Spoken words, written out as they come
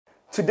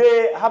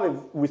Today, I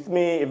have with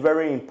me a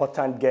very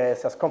important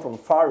guest. Has come from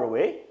far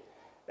away,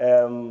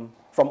 from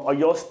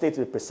Oyo State to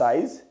be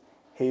precise.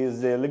 He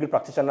is a legal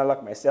practitioner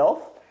like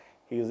myself.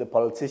 He is a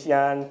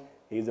politician.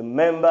 He is a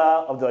member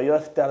of the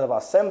Oyo State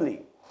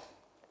Assembly.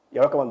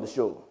 You're welcome on the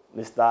show,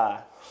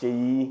 Mr.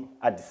 Seyi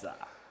Adisa.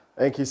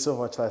 Thank you so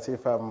much,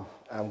 Latif.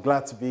 I'm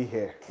glad to be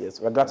here. Yes,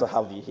 we're glad to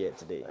have you here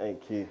today.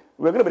 Thank you.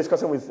 We're going to be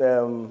discussing with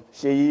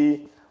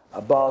Seyi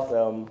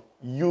about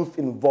youth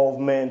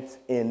involvement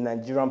in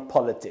Nigerian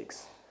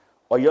politics,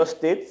 or your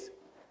state,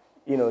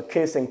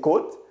 case in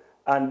court,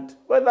 and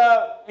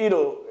whether,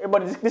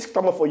 this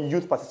clamour for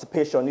youth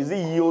participation, is it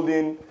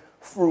yielding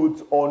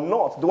fruit or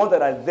not? The ones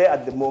that are there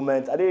at the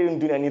moment, are they even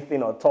doing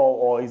anything at all,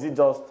 or is it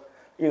just,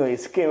 a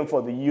scheme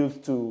for the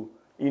youth to,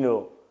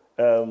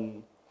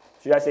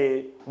 should I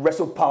say,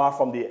 wrestle power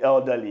from the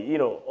elderly,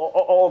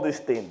 all these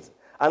things.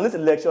 And this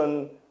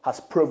election has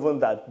proven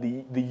that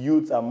the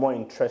youth are more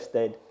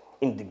interested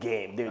in the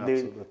game.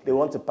 They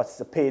want to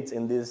participate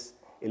in this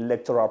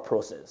electoral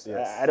process.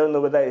 Yes. I don't know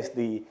whether it's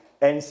the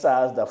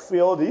NSAS that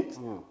failed it,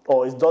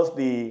 or it's just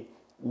the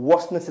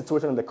worsening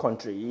situation in the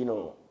country.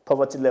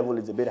 Poverty level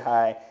is a bit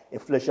high,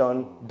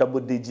 inflation, double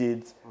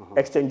digits,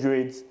 exchange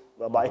rates,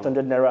 about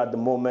 800 naira at the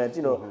moment.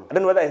 I don't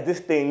know whether it's these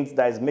things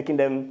that is making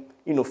them,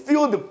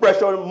 feel the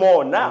pressure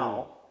more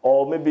now,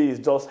 or maybe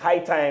it's just high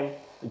time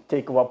to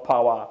take over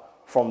power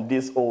from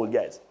these old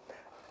guys.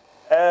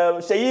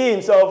 Seyi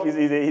himself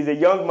is a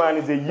young man,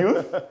 he's a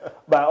youth,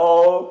 by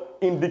all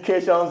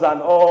indications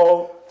and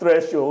all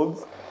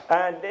thresholds.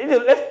 And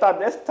let's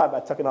start by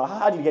talking about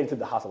how did you get into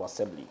the House of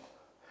Assembly?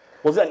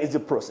 Was it an easy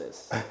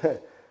process?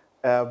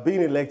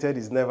 Being elected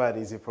is never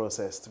an easy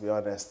process, to be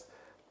honest.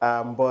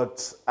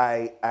 But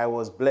I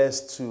was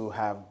blessed to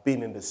have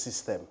been in the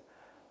system.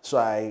 So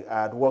I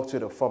had worked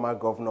with a former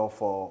governor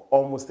for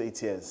almost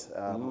 8 years,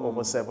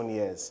 over 7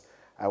 years.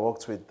 I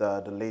worked with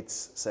the late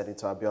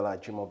Senator Abiola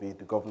Ajimobi,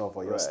 the governor of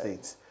Oyo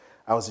State.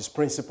 I was his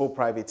principal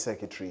private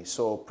secretary.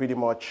 So pretty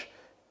much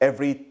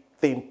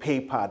everything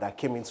paper that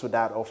came into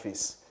that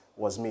office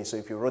was me. So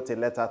if you wrote a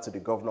letter to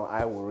the governor,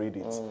 I will read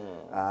it.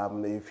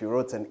 If you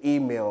wrote an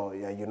email,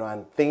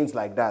 and things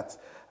like that,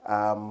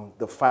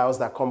 the files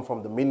that come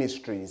from the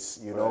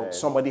ministries,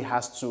 somebody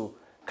has to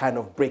kind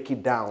of break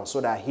it down so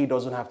that he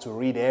doesn't have to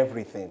read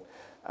everything.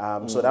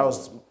 So that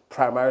was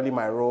primarily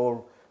my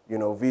role,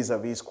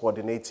 vis-a-vis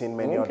coordinating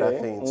many other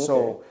things.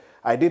 So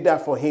I did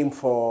that for him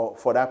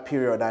for that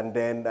period. And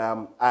then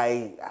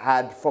I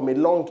had, from a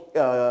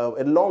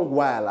long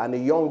while and a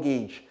young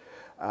age,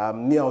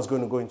 knew I was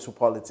going to go into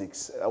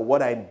politics.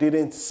 What I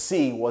didn't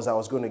see was I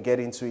was going to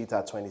get into it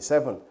at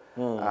 27.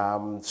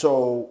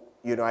 So,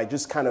 I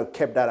just kind of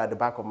kept that at the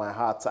back of my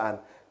heart and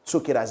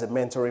took it as a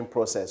mentoring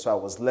process. So I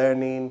was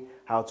learning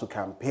how to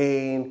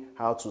campaign,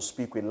 how to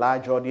speak with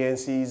large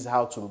audiences,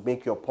 how to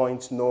make your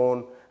points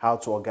known, how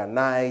to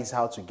organize,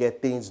 how to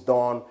get things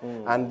done.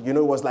 And,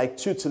 it was like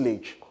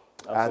tutelage.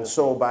 Absolutely. And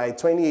so by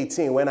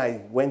 2018, when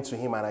I went to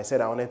him and I said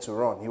I wanted to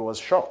run, he was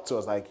shocked. He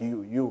was like,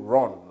 you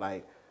run,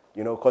 like,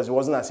 because it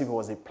wasn't as if it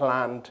was a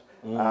planned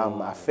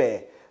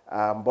affair.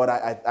 But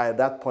at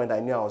that point, I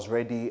knew I was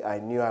ready. I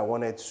knew I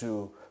wanted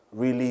to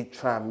really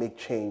try and make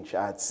change.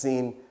 I had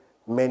seen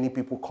many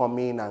people come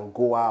in and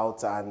go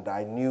out, and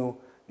I knew,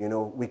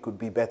 we could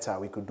be better,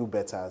 we could do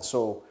better. And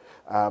so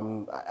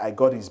I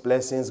got his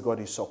blessings, got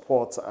his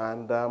support,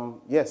 and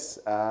yes,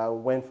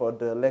 went for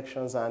the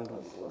elections, and,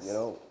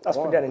 That's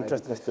pretty an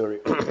interesting story.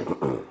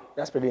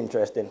 That's pretty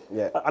interesting.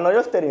 Yeah. And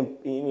Oyo State,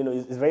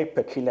 is very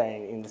peculiar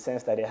in the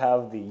sense that they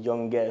have the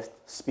youngest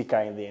speaker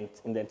in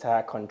the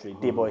entire country.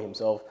 Deboy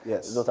himself.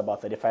 Yes. He's just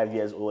about 35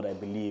 years old, I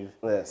believe.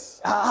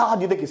 Yes. How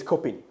do you think he's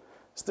coping?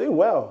 It's doing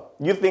well.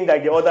 You think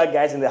that the other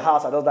guys in the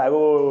house are just like,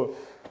 oh,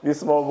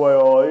 this small boy,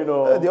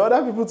 or, the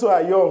other people too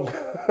are young.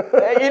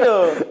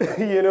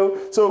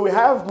 So we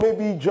have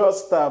maybe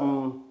just,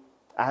 I'm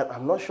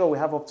not sure, we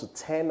have up to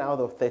 10 out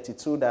of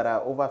 32 that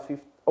are over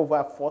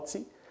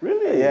 40.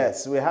 Really?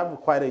 Yes, we have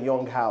quite a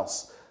young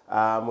house.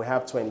 We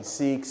have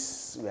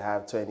 26, we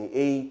have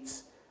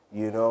 28,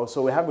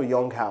 so we have a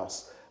young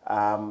house.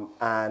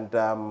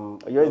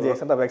 You're the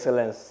center of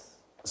excellence.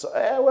 So,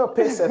 well,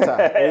 pace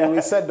setter. we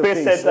set the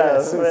pace.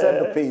 Yes, we set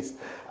the pace.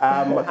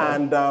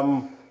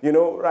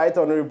 Right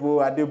Honorable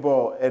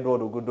Adebo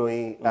Edward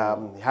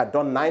Ogudoyin had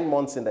done 9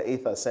 months in the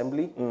 8th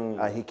Assembly.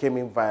 He came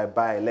in via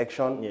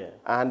by-election. Yeah.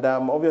 And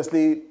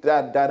obviously,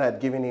 that had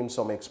given him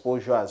some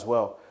exposure as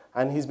well.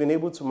 And he's been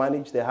able to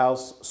manage the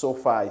House so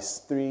far.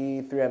 It's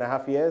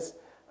 3.5 years.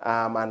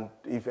 And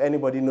if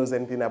anybody knows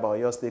anything about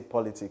your state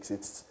politics,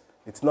 it's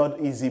not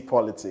easy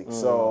politics.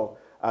 So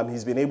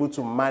he's been able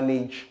to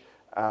manage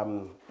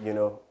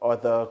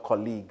other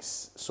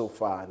colleagues so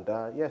far, and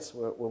yes,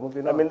 we're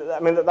moving on. I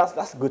mean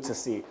that's good to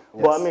see. Yes.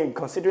 But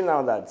considering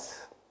now that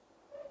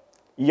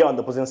you're on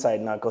the opposing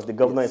side now, because the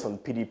governor is on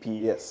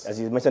PDP. Yes. As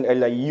you mentioned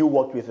earlier, you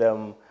worked with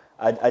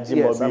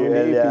Ajimobi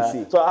earlier.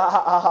 APC. So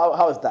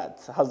how is that?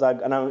 How's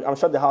that? And I'm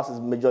sure the house is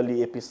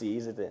majorly APC,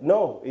 isn't it?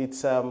 No,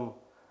 it's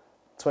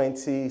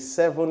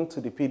 27 to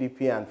the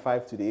PDP and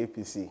 5 to the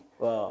APC.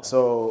 Wow.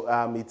 So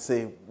it's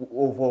a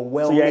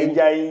overwhelming... So you're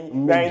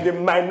in the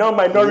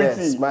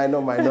minority. Yes,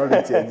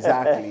 minority,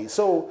 exactly.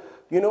 So,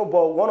 you know,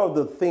 but one of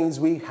the things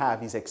we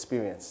have is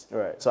experience.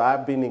 Right. So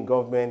I've been in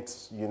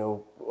government, you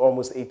know,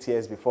 almost 8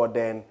 years before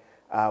then.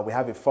 We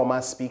have a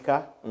former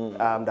speaker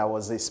that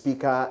was a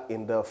speaker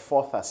in the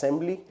 4th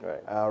Assembly,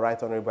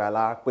 Right Honorable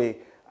Alarakwe.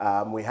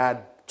 We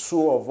had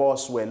 2 of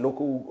us were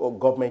local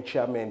government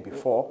chairmen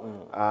before.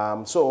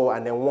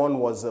 And then one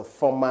was a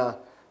former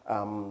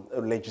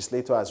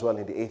legislator as well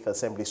in the 8th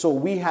Assembly. So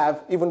we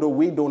have, even though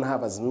we don't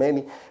have as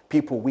many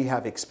people, we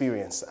have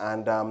experience.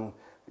 And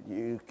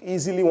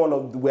easily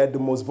we're the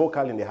most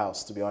vocal in the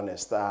House, to be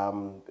honest.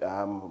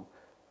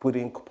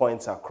 Putting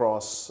points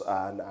across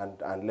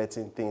and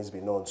letting things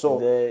be known. So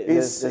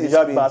it's been,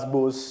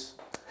 Basbos.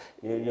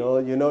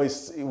 You know,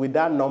 it's, with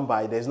that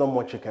number, there's not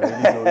much you can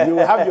really know. You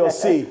have your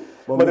say,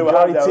 but the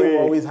majority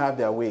always have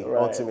their way.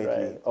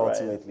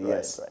 Ultimately,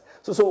 yes.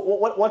 So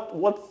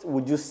what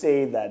would you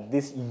say that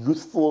this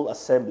youthful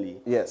assembly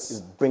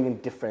is bringing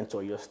different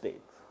to your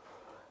state?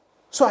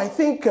 So I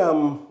think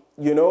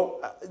you know,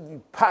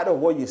 part of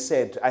what you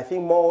said, I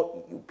think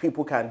more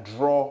people can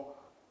draw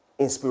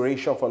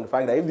inspiration from the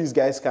fact that if these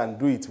guys can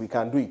do it, we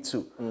can do it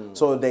too.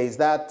 So there is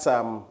that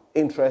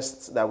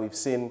interest that we've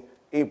seen,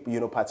 you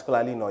know,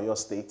 particularly in Oyo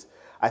State.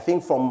 I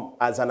think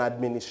as an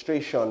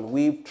administration,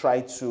 we've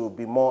tried to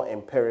be more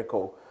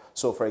empirical.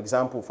 So for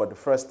example, for the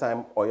first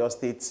time, Oyo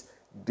State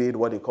did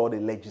what they call the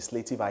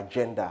legislative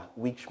agenda,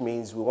 which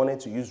means we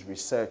wanted to use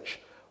research.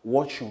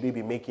 What should we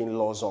be making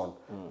laws on?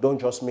 Don't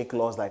just make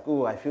laws like,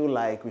 oh, I feel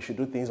like we should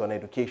do things on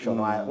education.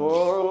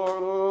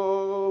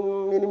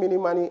 Or many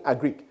money,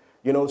 agree.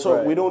 You know,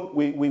 so we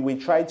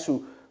try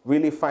to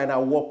really find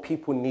out what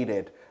people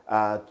needed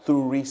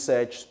through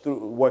research,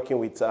 through working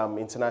with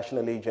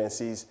international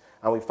agencies,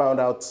 and we found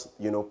out,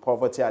 you know,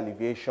 poverty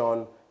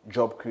alleviation,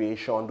 job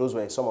creation, those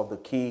were some of the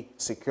key,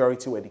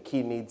 security were the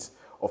key needs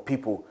of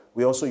people.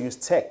 We also use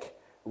tech.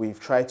 We've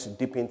tried to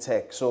dip in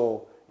tech.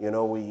 So, you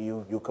know,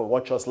 you can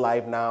watch us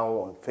live now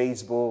on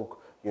Facebook.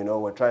 You know,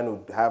 we're trying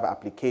to have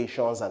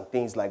applications and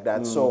things like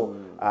that. So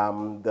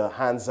the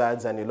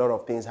Hansards and a lot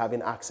of things,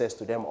 having access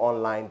to them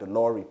online, the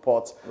law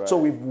reports. So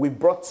we've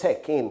brought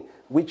tech in,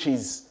 which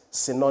is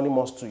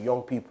synonymous to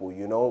young people.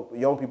 You know,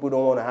 young people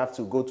don't want to have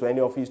to go to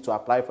any office to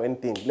apply for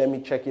anything. Let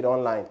me check it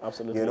online.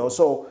 Absolutely. You know,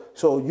 so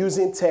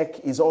using tech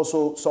is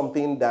also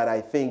something that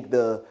I think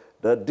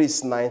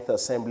this 9th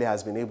Assembly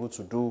has been able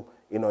to do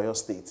in Oyo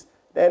State.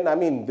 Then, I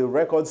mean, the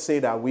records say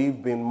that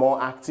we've been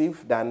more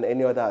active than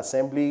any other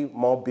assembly,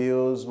 more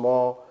bills,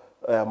 more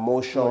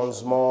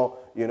motions, more,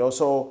 you know,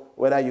 so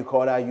whether you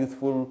call that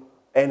youthful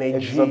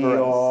energy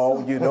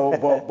or, you know,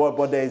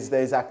 but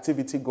there's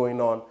activity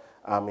going on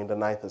in the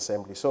 9th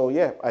Assembly. So,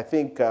 yeah, I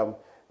think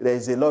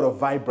there's a lot of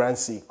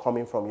vibrancy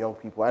coming from young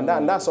people. And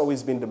that's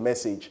always been the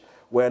message.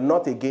 We're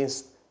not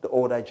against the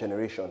older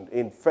generation.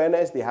 In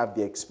fairness, they have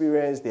the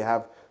experience, they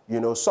have, you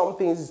know, some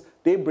things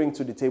they bring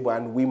to the table,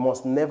 and we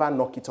must never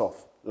knock it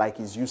off like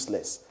it's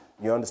useless.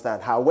 You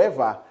understand?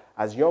 However,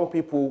 as young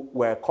people,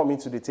 we're coming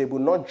to the table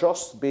not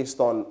just based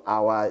on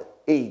our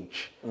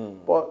age,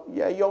 but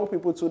yeah, young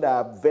people too that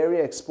are very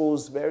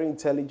exposed, very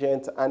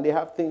intelligent, and they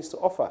have things to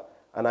offer.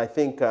 And I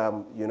think,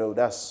 you know,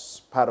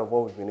 that's part of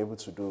what we've been able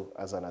to do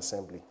as an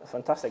assembly.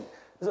 Fantastic.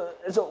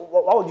 So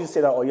what would you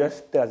say that Oyo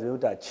State has been able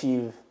to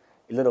achieve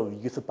a lot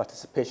of youth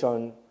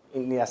participation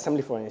in the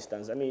assembly, for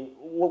instance? I mean,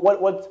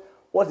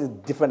 what is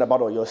different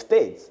about Oyo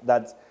State?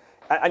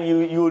 And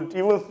you would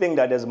even think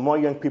that there's more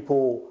young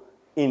people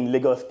in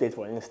Lagos State,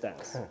 for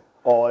instance,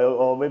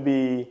 or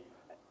maybe,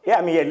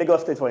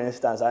 Lagos State, for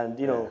instance, and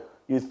you know,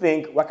 you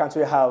think, why can't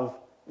we have,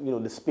 you know,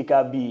 the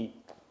speaker be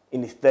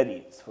in his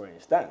 30s, for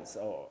instance,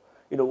 or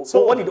you know,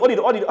 so how did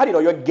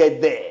Oyo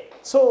get there?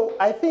 So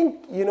I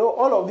think, you know,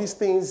 all of these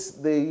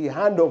things, the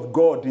hand of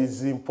God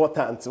is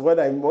important. What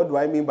do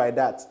I mean by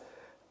that?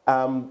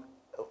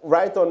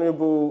 Right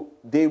Honorable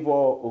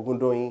Debo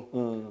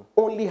Ogundoyin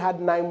only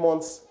had 9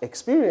 months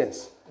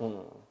experience.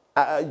 Do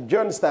you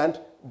understand?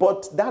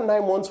 But that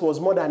 9 months was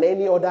more than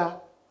any other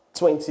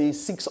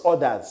 26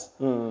 others.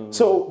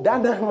 So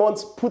that 9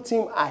 months put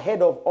him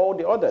ahead of all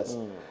the others.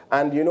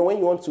 And you know, when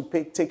you want to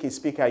take a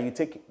speaker, you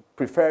take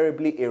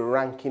preferably a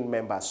ranking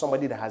member,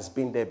 somebody that has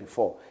been there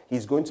before.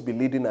 He's going to be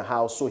leading a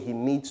house, so he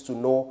needs to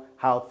know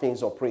how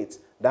things operate.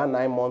 That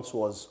 9 months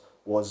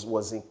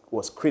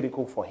was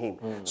critical for him.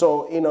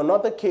 So in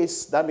another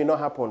case, that may not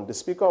happen. The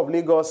Speaker of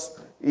Lagos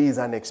is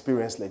an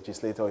experienced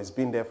legislator. He's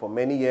been there for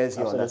many years.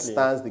 He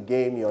understands the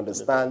game. He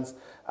understands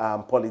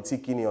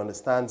politicking. He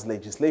understands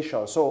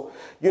legislation. So,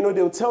 you know,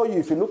 they'll tell you,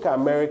 if you look at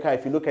America,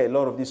 if you look at a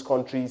lot of these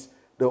countries,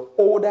 the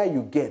older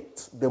you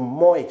get, the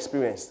more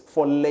experienced.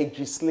 For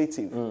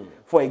legislative,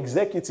 for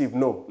executive,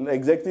 no.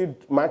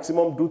 Executive,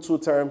 maximum do 2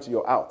 terms,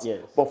 you're out.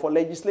 Yes. But for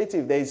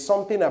legislative, there is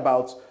something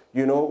about,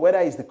 you know, whether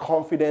it's the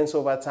confidence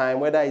over time,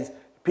 whether it's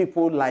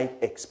people like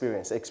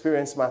experience.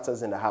 Experience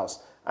matters in the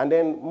House. And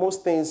then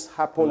most things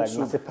happen like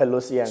Nancy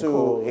Pelosi and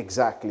co.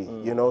 Exactly,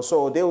 you know.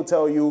 So they will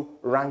tell you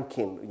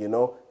ranking, you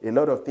know. A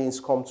lot of things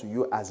come to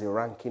you as a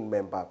ranking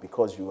member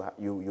because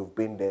you've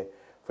been there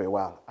for a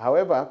while.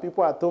 However,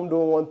 people at home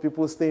don't want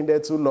people staying there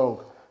too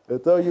long. They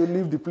tell you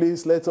leave the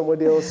place, let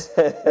somebody else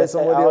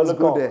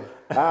go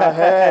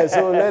there.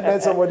 So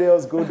let somebody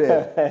else go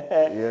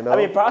there. You know? I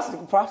mean,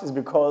 perhaps it's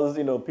because,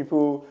 you know,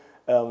 people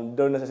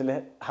don't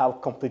necessarily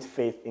have complete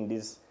faith in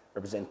these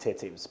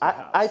representatives.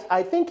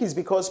 I think it's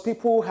because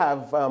people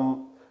have,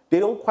 they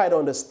don't quite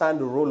understand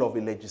the role of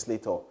a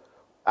legislator.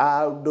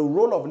 The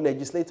role of a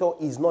legislator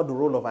is not the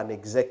role of an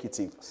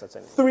executive.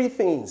 Certainly. 3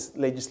 things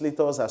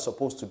legislators are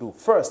supposed to do.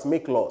 First,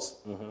 make laws.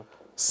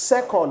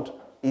 Second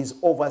is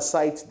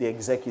oversight the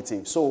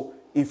executive. So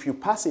if you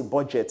pass a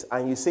budget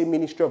and you say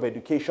Ministry of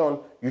Education,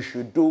 you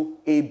should do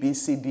A, B,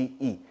 C, D,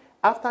 E.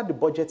 After the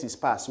budget is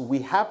passed, we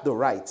have the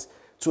right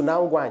to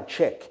now go and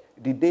check,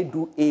 did they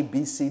do A,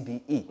 B, C,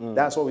 D, E?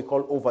 That's what we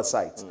call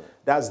oversight.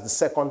 That's the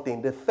second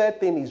thing. The third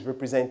thing is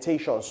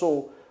representation.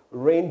 So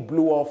rain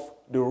blew off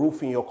the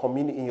roof in your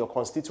community, in your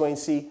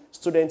constituency,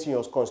 students in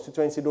your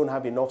constituency don't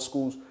have enough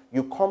schools.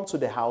 You come to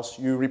the house,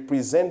 you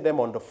represent them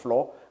on the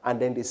floor, and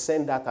then they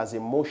send that as a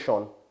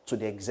motion to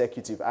the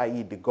executive,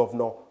 i.e. the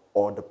governor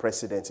or the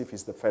president, if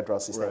it's the federal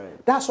system.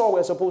 Right. That's all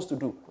we're supposed to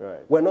do. Right.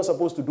 We're not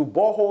supposed to do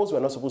boreholes. We're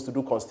not supposed to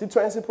do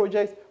constituency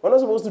projects. We're not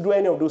supposed to do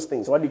any of those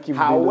things. So why do you keep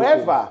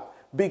However,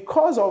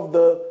 because of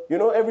the, you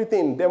know,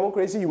 everything,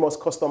 democracy, you must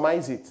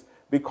customize it.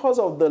 Because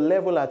of the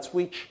level at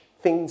which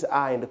things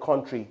are in the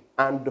country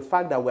and the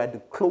fact that we're the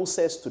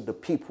closest to the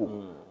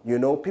people, you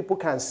know, people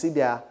can see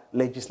their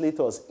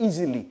legislators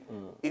easily.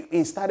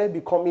 It started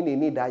becoming a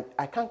need.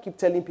 I can't keep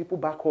telling people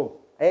back home,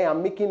 hey,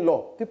 I'm making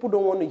law. People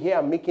don't want to hear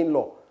I'm making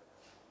law.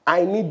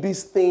 I need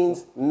these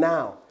things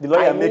now. The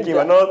law you're making,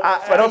 we're not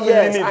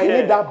yes, I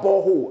need that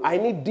borehole. I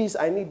need this,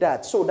 I need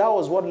that. So that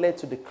was what led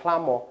to the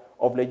clamor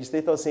of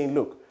legislators saying,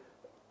 look,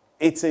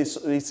 it's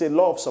a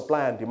law of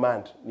supply and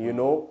demand. You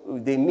know,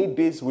 they need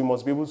this, we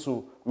must be able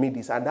to meet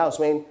this. And that was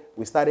when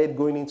we started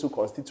going into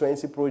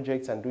constituency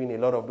projects and doing a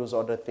lot of those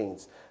other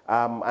things.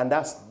 And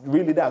that's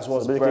what's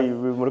so basically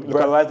we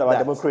localized our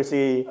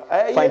democracy,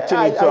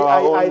 fine-tuning to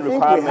our own I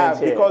think we have,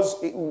 here. because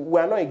we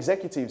are not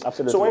executives.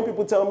 Absolutely. So when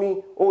people tell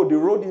me, oh, the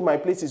road in my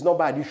place is not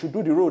bad, you should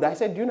do the road. I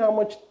said, do you know how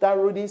much that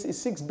road is? It's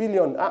 6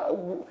 billion.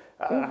 From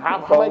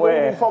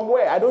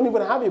where? I don't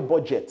even have a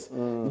budget.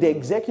 The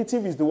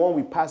executive is the one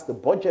we pass the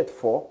budget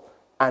for,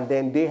 and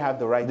then they have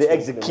the right to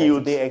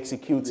execute. They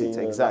execute it,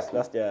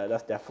 exactly.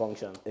 That's their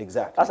function.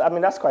 Exactly. I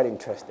mean, that's quite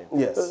interesting.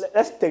 Yes. So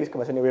let's take this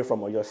conversation away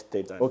from your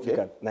state and look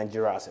at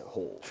Nigeria as a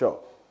whole. Sure.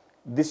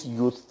 This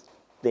youth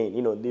thing,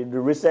 you know, the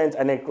recent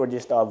INEC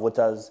register of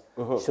voters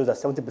shows that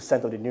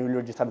 70% of the newly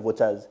registered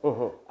voters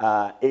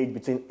are aged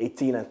between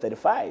 18 and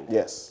 35.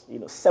 Yes. You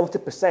know,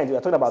 70%. We are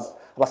talking about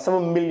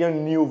 7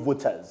 million new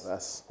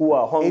voters who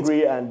are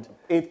hungry and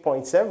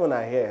 8.7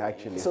 I hear,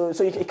 actually. So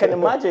you can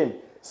imagine.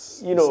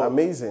 You know, it's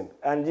amazing.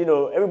 And, you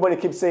know, everybody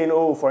keeps saying,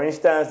 oh, for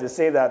instance, they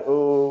say that,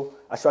 oh,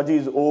 Ashwaji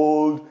is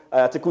old,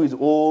 Atiku is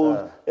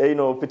old, you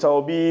know, Peter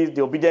Obi,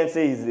 the obedience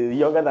is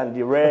younger than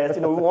the rest.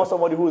 You know, we want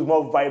somebody who is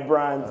more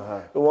vibrant.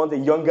 We want a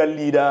younger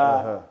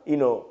leader, you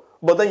know.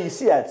 But then you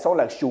see that someone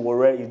like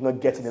Showore is not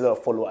getting a lot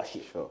of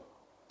followership. Sure.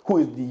 Who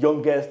is the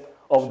youngest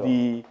of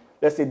the,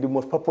 let's say, the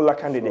most popular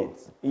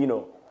candidates, you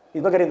know.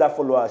 He's not getting that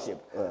followership.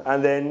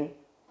 And then,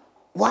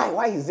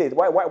 why is it?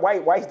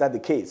 Why is that the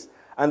case?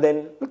 And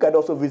then look at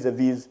also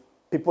vis-a-vis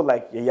people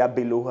like Yaya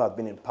Bello who have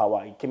been in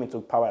power. He came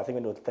into power, I think,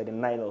 when he was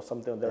 39 or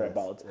something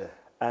thereabouts.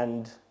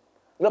 And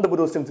a lot of people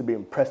don't seem to be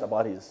impressed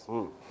about his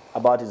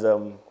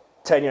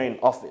tenure in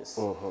office.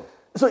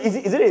 So is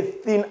it a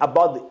thing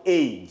about the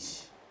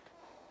age?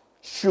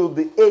 Should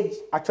the age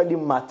actually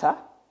matter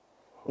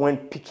when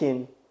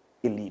picking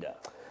a leader?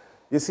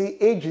 You see,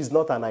 age is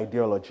not an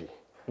ideology.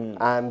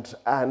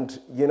 And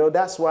you know,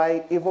 that's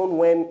why even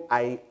when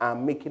I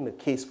am making a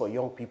case for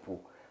young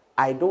people,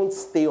 I don't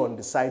stay on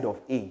the side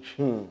of age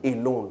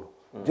alone.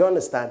 Do you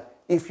understand?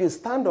 If you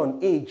stand on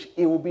age,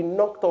 it will be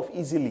knocked off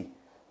easily.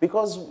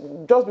 Because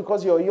just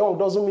because you're young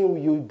doesn't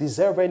mean you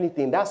deserve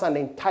anything. That's an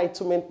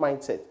entitlement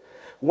mindset.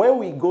 When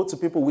we go to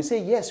people, we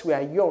say, yes, we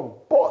are young,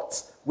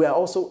 but we are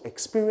also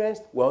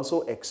experienced, we're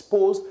also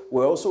exposed,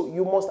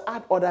 you must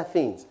add other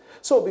things.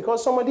 So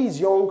because somebody is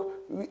young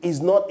is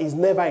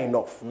never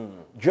enough. Do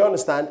you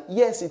understand?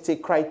 Yes, it's a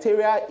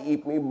criteria,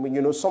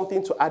 you know,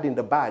 something to add in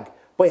the bag,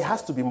 but it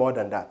has to be more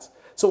than that.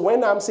 So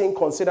when I'm saying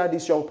consider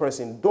this young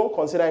person, don't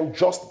consider him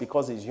just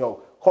because he's young.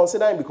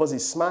 Consider him because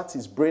he's smart,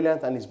 he's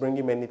brilliant, and he's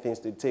bringing many things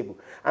to the table.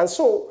 And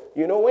so,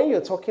 you know, when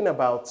you're talking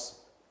about,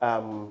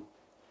 you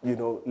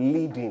know,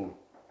 leading,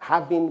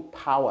 having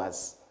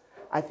powers,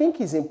 I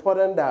think it's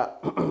important that,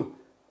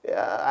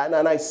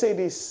 and I say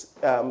this,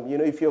 you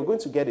know, if you're going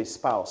to get a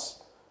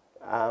spouse,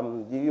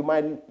 you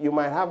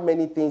might have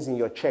many things in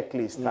your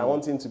checklist. I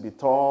want him to be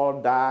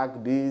tall,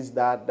 dark, this,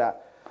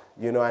 that.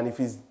 You know, and if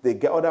it's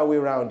the other way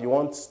around, you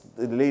want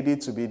the lady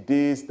to be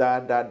this,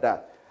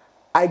 that.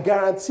 I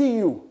guarantee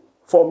you,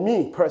 for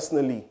me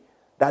personally,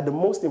 that the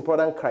most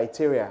important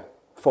criteria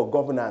for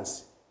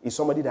governance is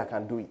somebody that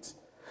can do it.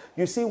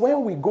 You see,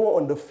 when we go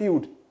on the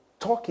field,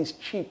 talk is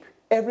cheap.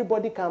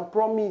 Everybody can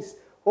promise,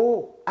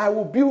 oh, I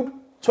will build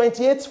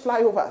 28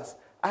 flyovers.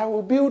 I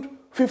will build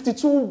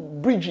 52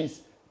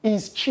 bridges.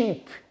 It's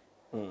cheap.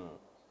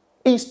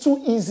 It's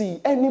too easy.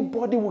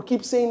 Anybody will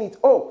keep saying it.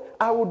 Oh,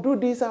 I will do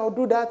this, I will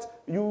do that.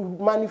 You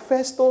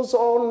manifestos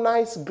all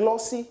nice,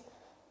 glossy.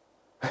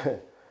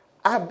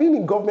 I've been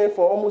in government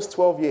for almost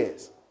 12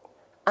 years.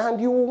 And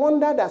you will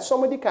wonder that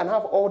somebody can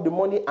have all the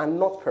money and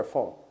not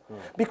perform.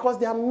 Because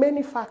there are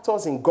many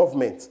factors in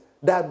government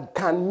that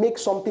can make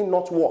something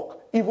not work,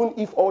 even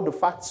if all the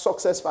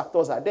success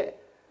factors are there.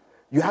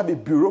 You have a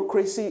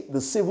bureaucracy,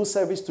 the civil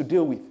service to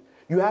deal with.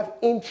 You have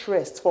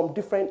interests from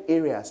different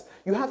areas.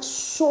 You have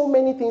so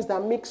many things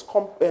that makes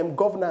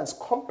governance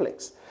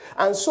complex.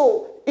 And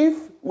so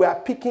if we are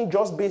picking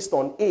just based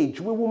on age,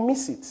 we will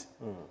miss it.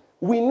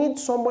 We need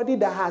somebody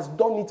that has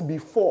done it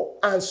before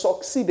and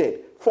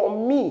succeeded. For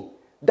me,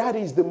 that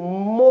is the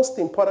most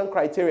important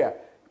criteria.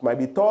 It might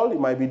be tall, it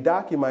might be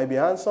dark, it might be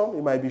handsome,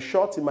 it might be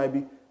short, it might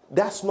be...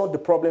 That's not the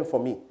problem for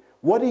me.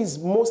 What is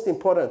most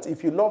important,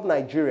 if you love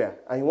Nigeria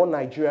and you want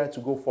Nigeria to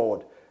go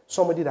forward,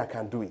 somebody that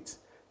can do it.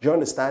 Do you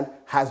understand?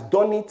 Has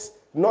done it,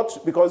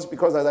 not because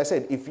as I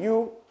said, if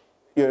you're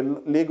a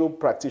legal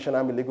practitioner,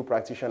 I'm a legal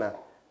practitioner,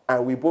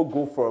 and we both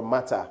go for a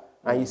matter,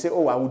 and you say,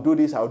 oh, I will do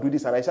this,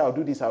 and I say, I'll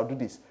do this, I'll do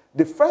this.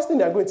 The first thing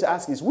they're going to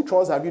ask is, which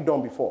ones have you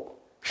done before?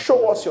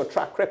 Show us your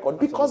track record,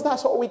 because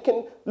that's all we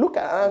can look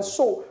at. And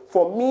so,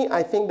 for me,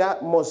 I think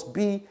that must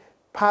be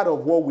part of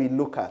what we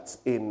look at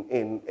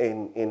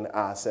in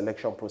our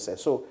selection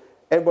process. So,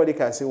 everybody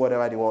can say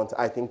whatever they want.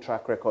 I think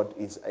track record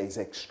is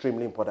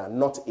extremely important,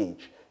 not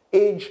age.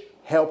 Age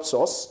helps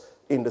us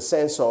in the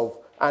sense of,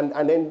 and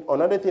then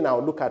another thing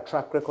I'll look at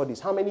track record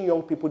is how many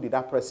young people did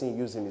that person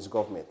use in his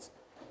government?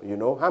 You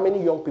know, how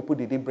many young people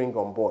did he bring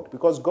on board?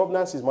 Because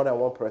governance is more than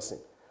one person.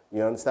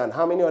 You understand?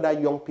 How many other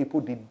young people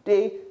did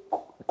they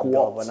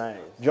co-opt?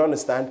 Do you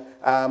understand?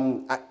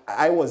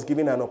 I was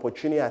given an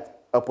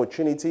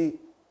opportunity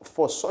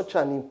for such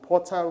an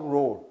important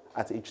role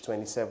at age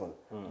 27.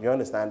 You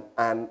understand?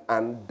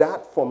 And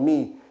that for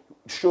me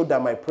showed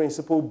that my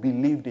principal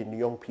believed in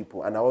young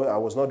people. And I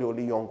was not the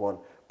only young one,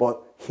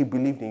 but he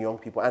believed in young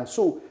people. And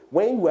so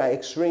when we are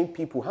x-raying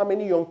people, how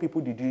many young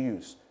people did you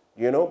use?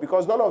 You know,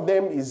 because none of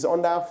them is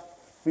under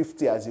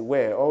 50 as it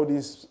were. All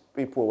these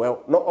people,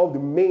 well, not all the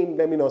main,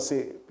 let me not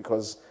say,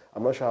 because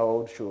I'm not sure how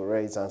old Shure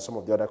is and some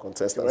of the other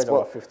contestants.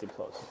 About 50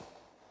 plus.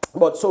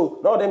 But so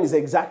none of them is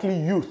exactly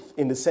youth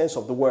in the sense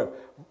of the word.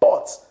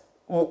 But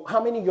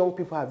how many young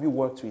people have you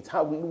worked with?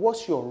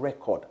 What's your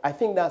record? I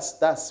think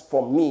that's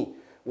for me,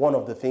 one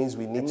of the things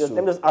we need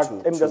let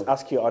me just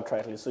ask you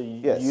outrightly. So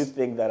you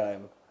think that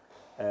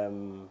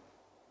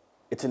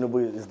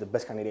Tinubu is the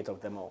best candidate of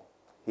them all?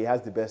 He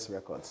has the best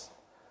records.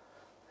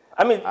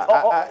 I mean,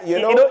 you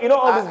know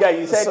all these guys.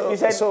 You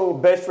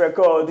said best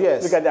record.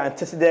 Yes. Look at the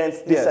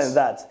antecedents, this and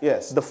that.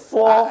 Yes. The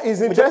four.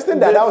 It's interesting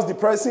that was the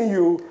person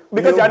you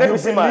because you're an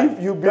APC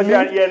man. You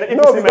believe.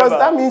 No, because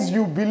that means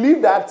you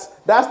believe that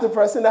that's the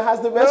person that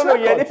has the best record.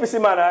 No, you're an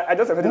APC man. I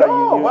just said that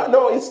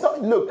no, it's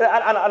not. Look, and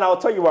I'll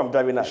tell you what I'm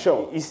driving at.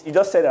 Sure. You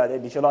just said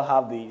that they should all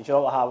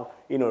have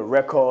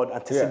record,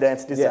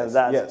 antecedents, this and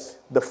that. Yes.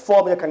 The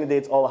four major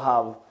candidates all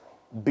have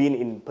been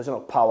in position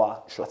of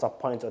power at a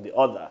point or the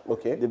other.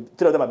 Okay. The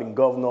two of them have been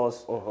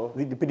governors.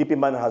 The PDP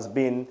man has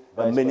been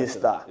a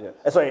minister.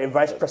 Sorry, a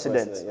vice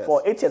president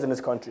for 8 years in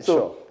this country.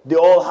 So they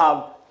all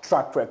have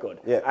track record.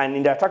 And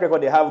in their track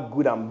record, they have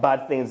good and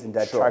bad things in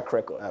their track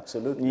record.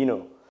 Absolutely. You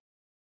know.